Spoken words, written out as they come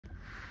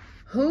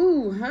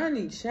Who,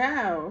 honey,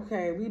 child.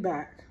 Okay, we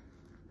back.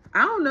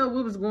 I don't know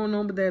what was going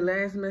on with that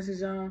last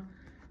message, y'all.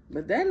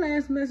 But that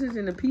last message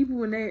and the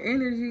people and their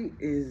energy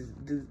is...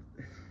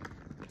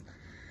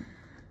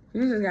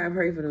 You just gotta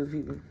pray for those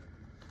people.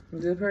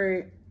 Just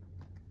pray.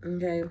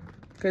 Okay?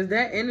 Because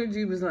that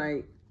energy was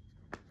like...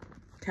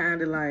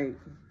 kind of like...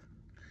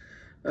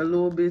 a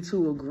little bit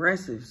too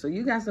aggressive. So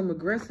you got some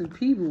aggressive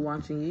people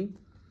watching you.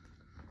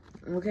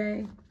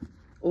 Okay?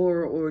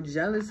 Or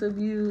jealous of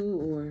you,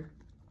 or...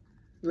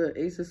 the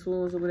Ace of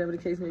Swords, or whatever the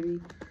case may be.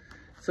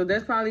 So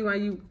that's probably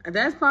why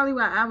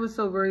I was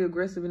so very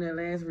aggressive in that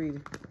last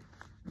reading.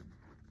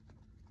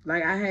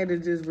 Like, I had to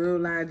just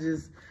realize,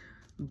 just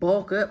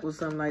bulk up or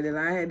something like that.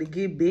 I had to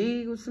get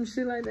big or some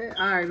shit like that.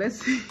 All right, let's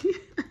see.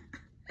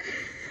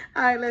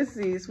 All right, let's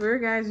see.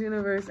 Spirit guides,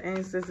 universe,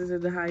 ancestors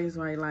of the highest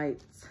white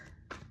lights.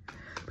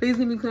 Please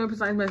give me clear and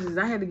precise messages.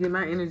 I had to get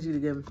my energy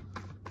together.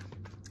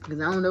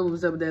 Because I don't know what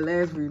was up with that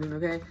last reading,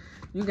 okay?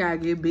 You gotta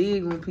get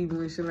big on people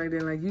and shit like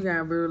that. Like, you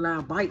gotta very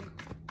loud bite.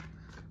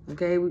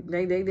 Okay?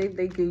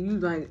 They can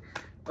use like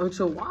a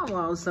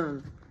chihuahua or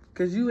something.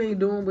 Because you ain't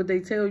doing what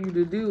they tell you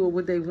to do or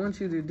what they want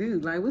you to do.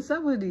 Like, what's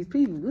up with these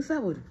people? What's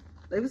up with them?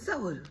 Like, what's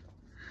up with them?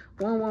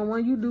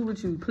 111, you do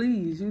what you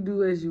please. You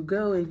do as you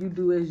go, and you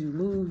do as you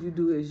move. You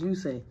do as you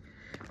say.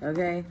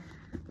 Okay?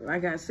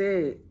 Like I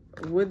said,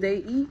 what they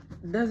eat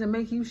doesn't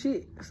make you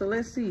shit. So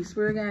let's see.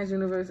 Spirit guides,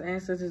 universe,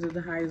 ancestors of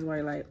the highest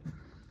white light.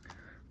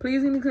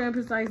 Please give me clear and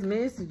precise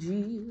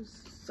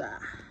messages.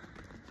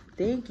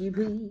 Thank you,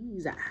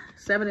 please.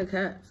 7 of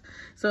Cups.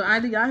 So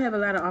either y'all have a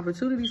lot of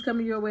opportunities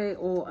coming your way,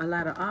 or a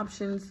lot of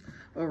options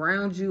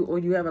around you, or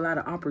you have a lot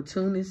of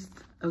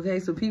opportunists. Okay,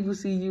 so people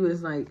see you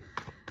as like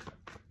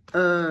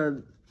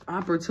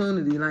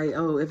opportunity. Like,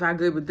 oh, if I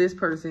good with this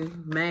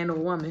person, man or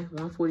woman,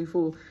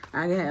 144,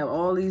 I can have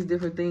all these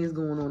different things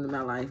going on in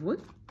my life. What?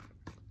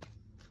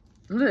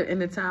 Look,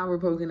 and the tower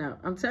poking out.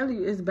 I'm telling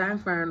you, it's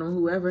backfiring on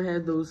whoever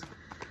has those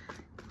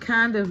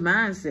kind of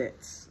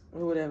mindsets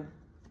or whatever.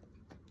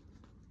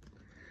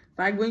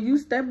 Like, when you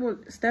step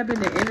in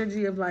the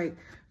energy of like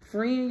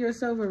freeing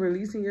yourself and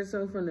releasing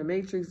yourself from the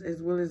matrix,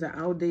 as well as the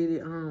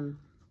outdated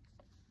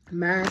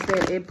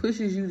mindset, it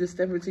pushes you to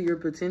step into your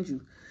potential.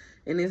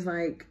 And it's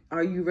like,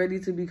 are you ready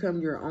to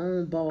become your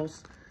own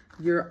boss,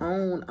 your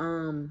own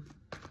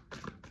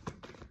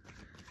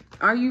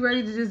are you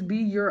ready to just be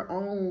your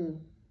own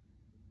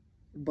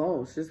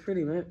boss? Just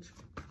pretty much.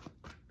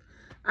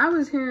 I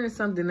was hearing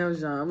something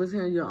else, y'all. I was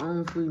hearing your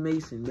own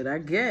Freemason, but I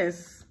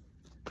guess,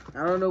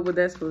 I don't know what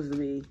that's supposed to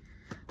be.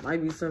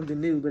 Might be something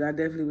new, but I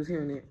definitely was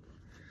hearing it.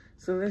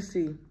 So let's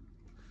see.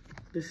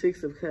 The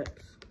 6 of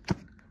Cups.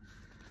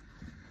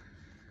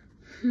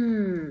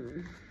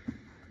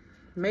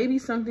 Maybe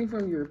something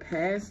from your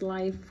past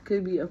life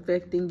could be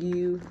affecting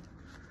you,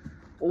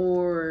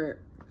 or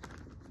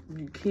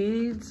your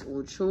kids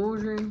or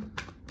children.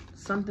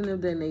 Something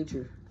of that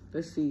nature.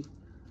 Let's see.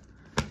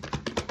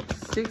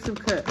 6 of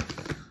Cups.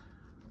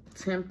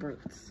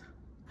 Temperance.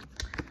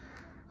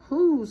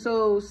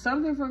 So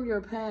something from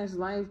your past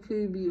life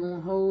could be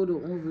on hold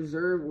or on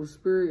reserve, or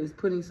spirit is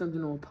putting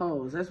something on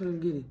pause. That's what I'm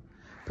getting.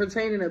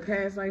 Pertaining to a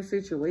past life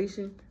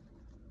situation.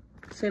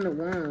 10 of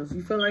Wands.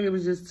 You feel like it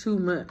was just too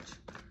much.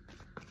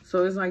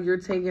 So it's like you're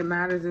taking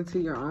matters into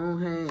your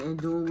own hand and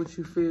doing what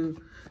you feel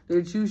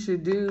that you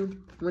should do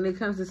when it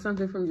comes to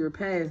something from your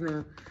past.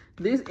 Now,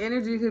 this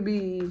energy could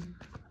be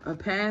a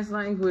past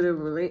life with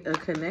a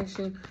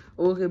connection,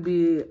 or it could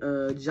be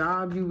a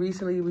job you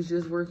recently was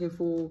just working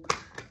for.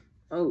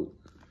 Oh,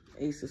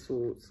 Ace of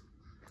Swords.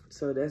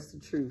 So that's the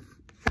truth,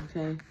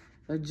 okay?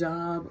 A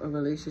job, a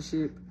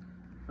relationship,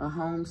 a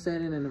home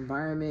setting, an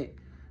environment,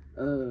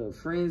 a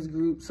friends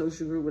group,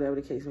 social group, whatever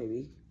the case may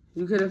be.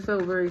 You could have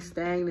felt very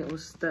stagnant or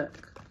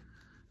stuck,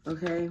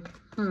 okay?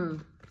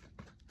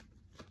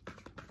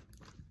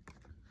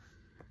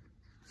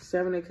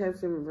 7 of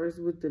Cups in reverse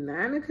with the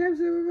 9 of Cups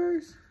in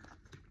reverse.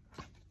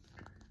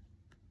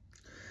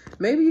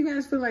 Maybe you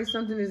guys feel like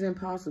something is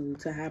impossible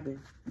to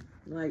happen.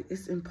 Like,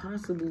 it's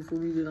impossible for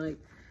me to, like,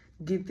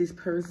 get this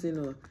person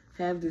or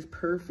have this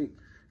perfect.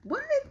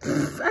 What?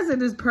 I said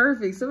this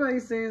perfect. Somebody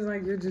says,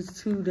 like, you're just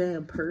too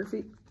damn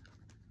perfect.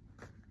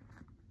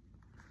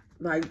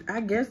 Like, I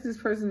guess this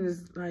person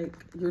is, like,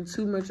 you're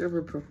too much of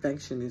a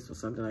perfectionist or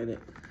something like that.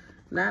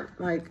 Not,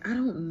 like, I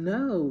don't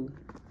know.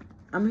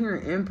 I'm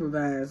hearing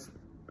improvise,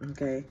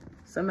 okay?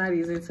 Somebody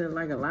is into,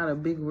 like, a lot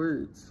of big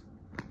words,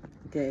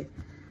 okay?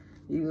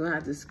 You're going to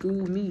have to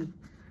school me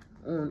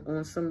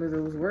on some of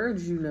those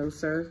words, you know,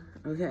 sir,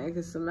 okay?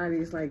 Because somebody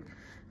is, like,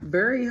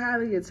 very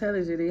highly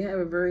intelligent. They have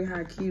a very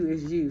high Q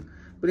as you.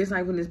 But it's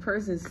like when this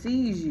person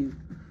sees you,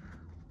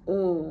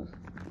 or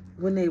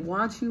when they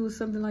watch you or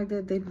something like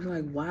that, they be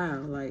like, wow,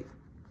 like,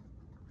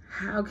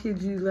 how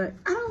could you, like,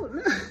 I don't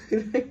know.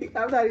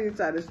 I'm not even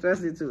trying to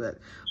stress it too much.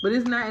 But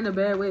it's not in a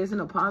bad way. It's in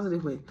a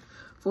positive way.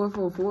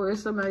 444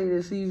 is somebody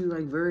that sees you,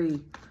 like, very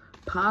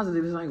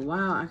positive. It's like,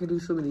 wow, I can do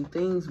so many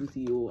things with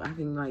you. Or I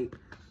can, like,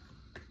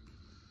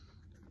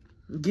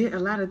 get a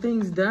lot of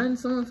things done.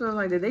 Someone feels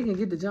like that they can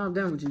get the job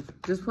done with you.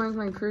 Just point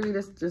blank period.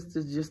 That's just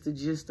the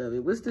gist of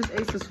it. What's this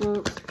Ace of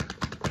Swords?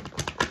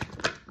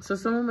 So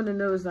someone want to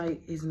know is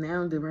like, is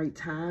now the right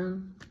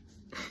time?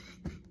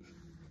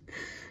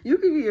 You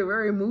could be a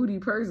very moody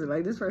person.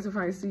 Like, this person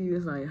probably see you,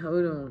 it's like,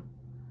 hold on.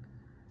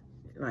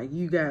 Like,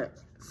 you got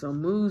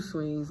some mood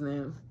swings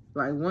now.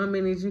 Like, 1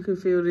 minute you could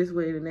feel this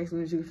way, the next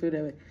minute you could feel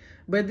that way.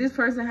 But this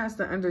person has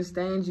to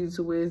understand you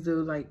to where it's though,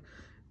 like,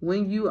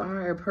 when you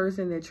are a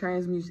person that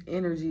transmutes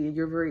energy and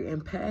you're very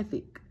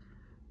empathic,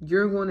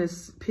 you're going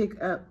to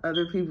pick up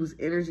other people's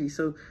energy.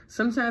 So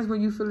sometimes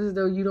when you feel as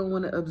though you don't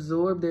want to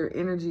absorb their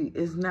energy,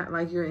 it's not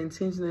like you're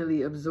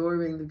intentionally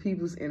absorbing the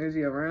people's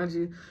energy around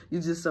you. You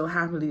just so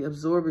happily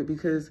absorb it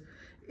because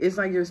it's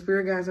like your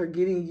spirit guides are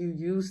getting you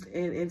used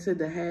and into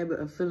the habit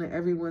of feeling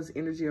everyone's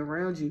energy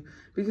around you.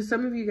 Because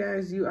some of you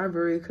guys, you are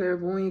very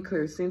clairvoyant,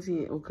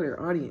 clairsentient, or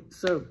clairaudient.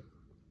 So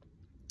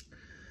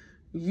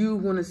you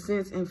want to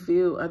sense and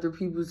feel other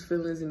people's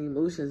feelings and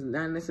emotions,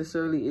 not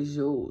necessarily as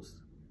yours.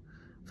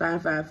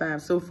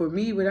 555. So for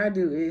me, what I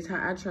do is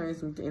how I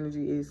transmit the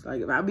energy is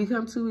like if I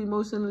become too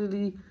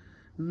emotionally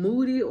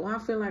moody or I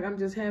feel like I'm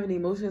just having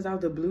emotions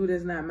out the blue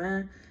that's not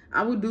mine,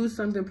 I will do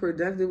something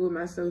productive with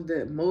myself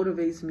that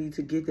motivates me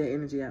to get that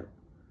energy out.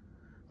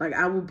 Like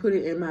I will put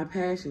it in my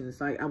passions.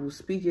 Like I will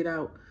speak it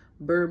out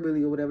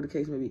verbally or whatever the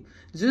case may be,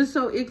 just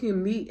so it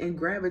can meet and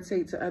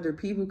gravitate to other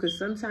people. Because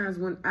sometimes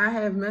when I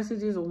have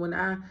messages or when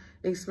I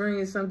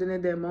experience something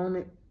at that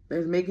moment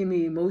that's making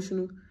me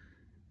emotional,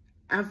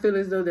 I feel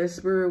as though that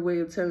spirit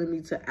way of telling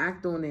me to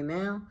act on it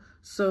now.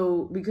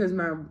 So because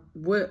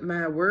what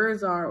my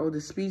words are or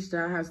the speech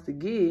that I have to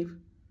give,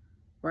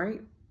 right,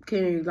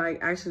 can like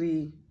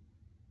actually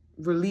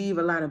relieve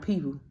a lot of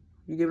people.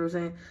 You get what I'm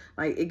saying?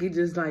 Like it could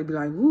just like be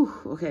like, whoo,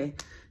 okay,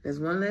 there's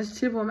one less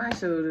chip on my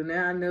shoulder.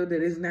 Now I know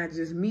that it's not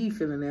just me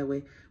feeling that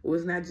way, or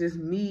it's not just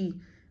me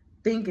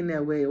thinking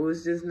that way, or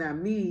it's just not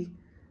me.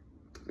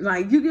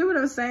 Like, you get what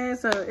I'm saying?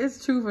 So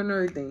it's truth and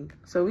everything.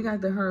 So we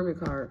got the Hermit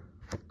card.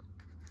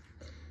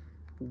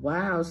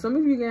 Wow, some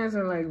of you guys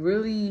are like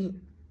really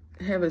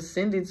have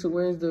ascended to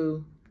where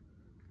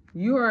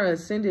you are an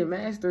ascended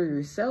master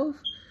yourself.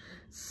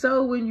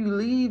 So when you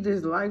leave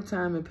this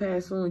lifetime and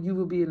pass on, you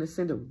will be an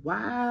ascended.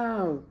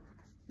 Wow,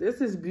 this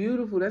is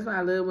beautiful. That's why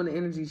I love when the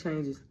energy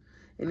changes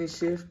and it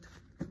shifts.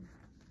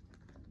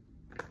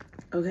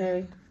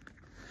 Okay,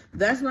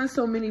 that's why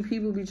so many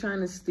people be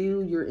trying to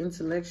steal your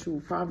intellectual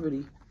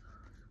property,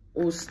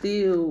 or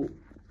steal,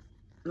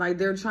 like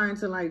they're trying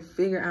to like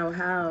figure out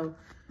how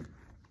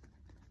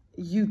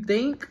you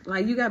think.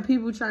 Like you got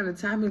people trying to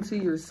tap into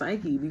your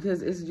psyche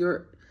because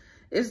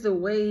it's the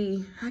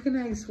way, how can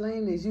I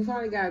explain this? You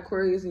probably got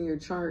Aquarius in your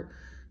chart,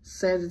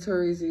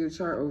 Sagittarius in your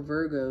chart, or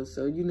Virgo.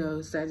 So, you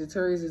know,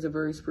 Sagittarius is a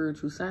very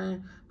spiritual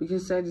sign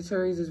because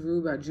Sagittarius is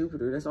ruled by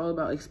Jupiter. That's all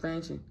about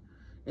expansion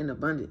and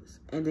abundance.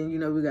 And then, you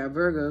know, we got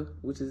Virgo,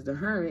 which is the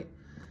Hermit.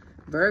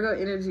 Virgo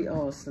energy,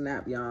 oh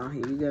snap, y'all.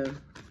 Here we go.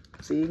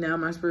 See, now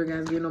my spirit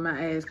guys getting on my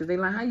ass because they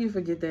like, how you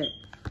forget that?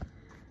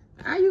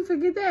 How you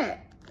forget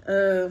that?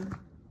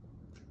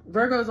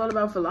 Virgo is all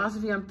about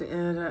philosophy. I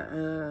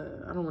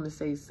don't want to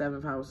say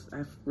 7th house.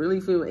 I really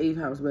feel 8th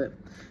house, but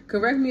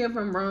correct me if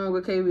I'm wrong.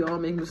 Okay, we all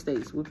make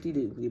mistakes.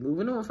 Whoop-de-doo. We're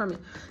moving on from it.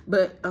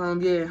 But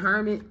yeah,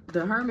 Hermit.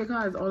 The Hermit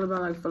card is all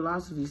about like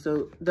philosophy.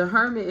 So the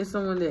Hermit is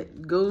someone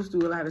that goes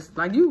through a lot of,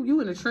 like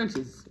you in the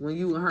trenches when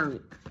you a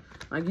hermit.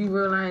 Like you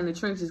rely in the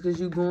trenches because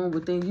you going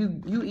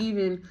within. You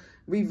even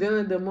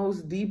revealing the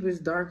most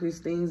deepest,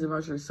 darkest things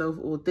about yourself,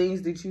 or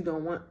things that you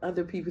don't want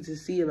other people to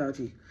see about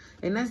you.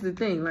 And that's the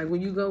thing. Like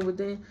when you go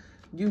within,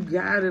 you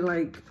gotta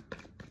like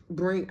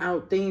bring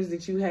out things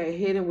that you had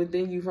hidden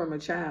within you from a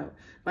child.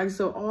 Like,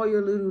 so all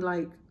your little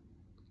like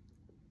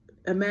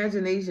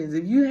imaginations,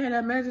 if you had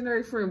an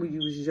imaginary friend when you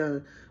was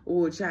young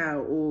or a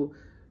child, or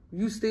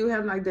you still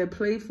have like that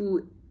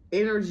playful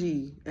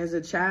energy as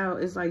a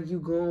child, it's like you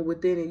going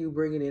within and you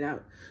bringing it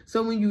out.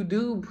 So when you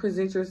do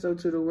present yourself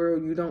to the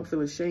world, you don't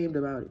feel ashamed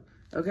about it.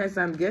 Okay,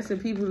 so I'm guessing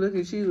people look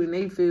at you and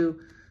they feel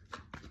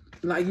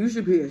like you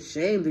should be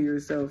ashamed of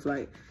yourself.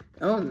 Like,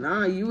 oh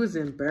nah, you was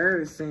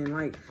embarrassing.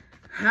 Like,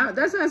 how?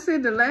 That's why I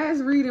said the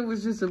last reading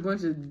was just a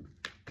bunch of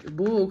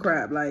bull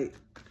crap. Like,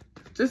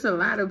 just a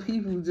lot of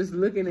people just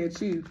looking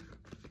at you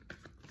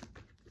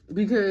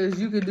because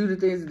you could do the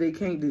things that they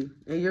can't do,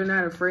 and you're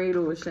not afraid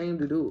or ashamed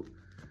to do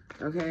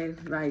it. Okay,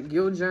 like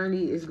your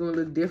journey is going to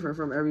look different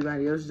from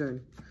everybody else's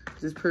journey.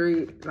 Just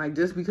period. Like,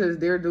 just because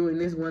they're doing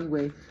this one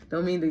way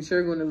don't mean that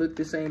you're going to look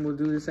the same or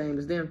do the same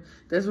as them.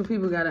 That's what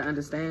people got to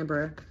understand,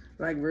 bruh.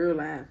 Like, real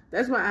life.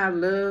 That's why I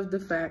love the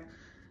fact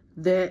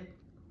that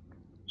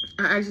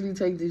I actually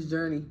take this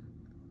journey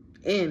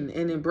in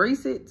and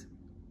embrace it,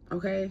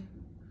 okay?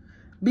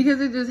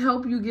 Because it just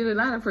helps you get a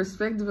lot of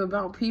perspective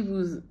about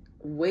people's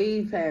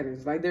wave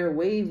patterns, like their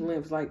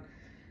wavelengths. Like,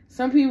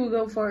 some people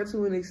go far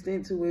to an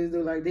extent to where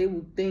they're like, they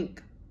will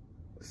think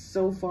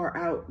so far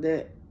out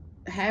that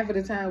half of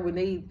the time when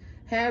they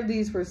have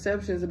these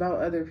perceptions about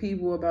other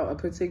people, about a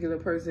particular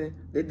person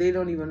that they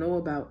don't even know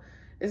about,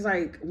 it's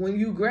like when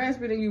you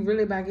grasp it and you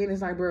really back in,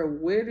 it's like, bro,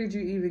 where did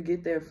you even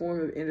get that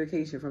form of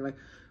indication from? Like,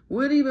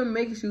 what even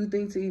makes you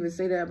think to even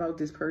say that about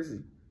this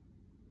person?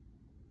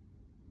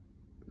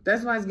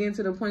 That's why it's getting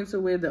to the point to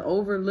where the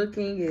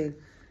overlooking and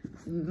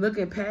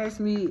looking past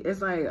me,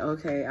 it's like,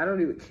 okay, I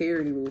don't even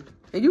care anymore.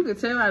 And you can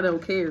tell I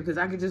don't care because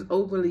I can just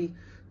openly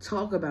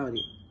talk about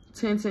it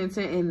 10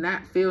 and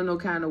not feel no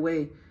kind of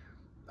way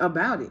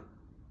about it.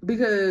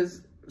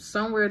 Because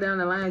somewhere down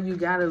the line, you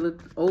got to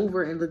look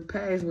over and look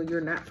past when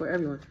you're not for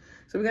everyone.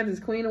 So we got this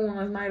Queen of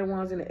Wands, Knight of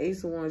Wands, and the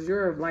Ace of Wands.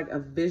 You're like a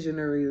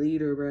visionary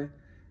leader, bro.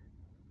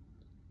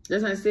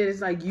 That's what I said.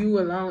 It's like you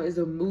alone is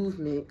a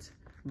movement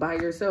by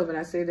yourself. And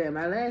I said that in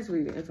my last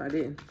reading, if I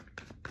didn't.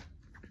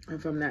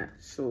 If I'm not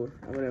sure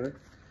or whatever.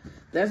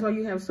 That's why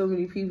you have so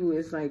many people,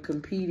 it's like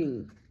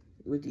competing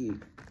with you.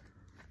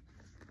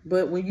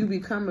 But when you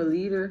become a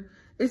leader,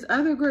 it's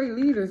other great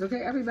leaders,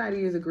 okay?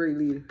 Everybody is a great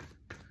leader,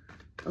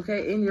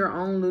 okay? In your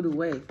own little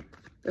way.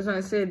 That's why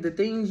I said the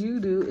things you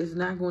do is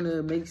not going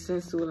to make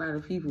sense to a lot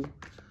of people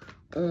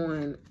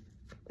on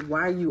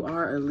why you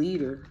are a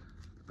leader,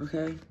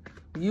 okay?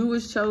 You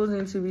was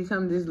chosen to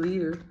become this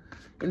leader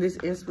and this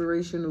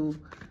inspirational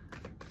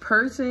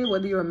person,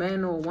 whether you're a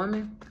man or a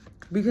woman,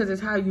 because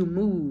it's how you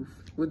move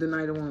with the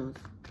Knight of Wands.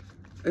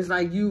 It's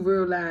like you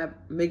real life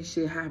make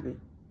shit happen.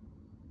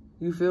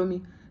 You feel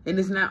me? And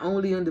it's not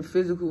only in the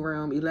physical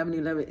realm,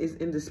 1111, it's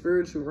in the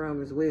spiritual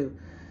realm as well.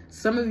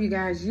 Some of you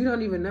guys, you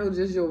don't even know,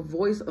 just your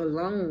voice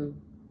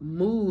alone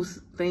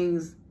moves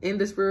things in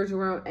the spiritual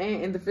realm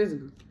and in the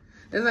physical.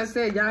 As I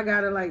said, y'all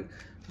gotta like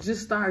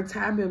just start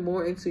tapping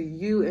more into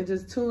you and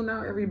just tune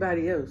out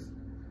everybody else.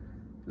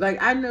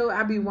 Like, I know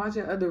I be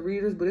watching other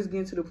readers, but it's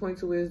getting to the point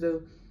to where,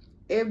 though,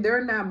 if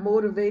they're not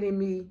motivating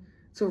me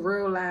to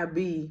real life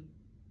be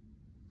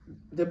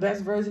the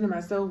best version of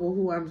myself or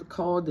who I'm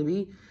called to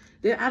be,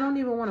 then I don't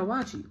even want to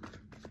watch you.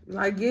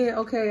 Like, yeah,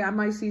 okay, I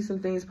might see some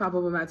things pop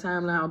up in my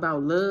timeline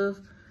about love,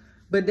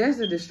 but that's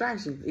a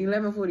distraction.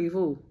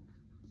 1144.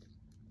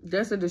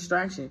 That's a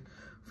distraction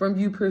from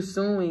you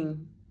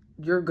pursuing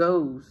your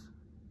goals.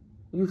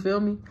 You feel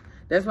me?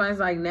 That's why it's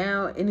like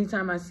now,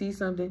 anytime I see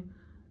something,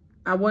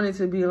 I want it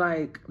to be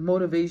like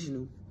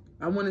motivational.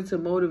 I want it to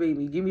motivate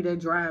me, give me that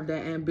drive,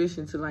 that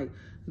ambition to like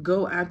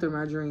go after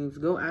my dreams,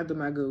 go after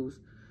my goals.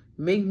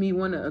 Make me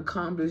want to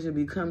accomplish and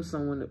become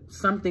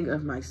something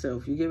of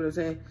myself. You get what I'm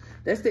saying?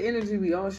 That's the energy we all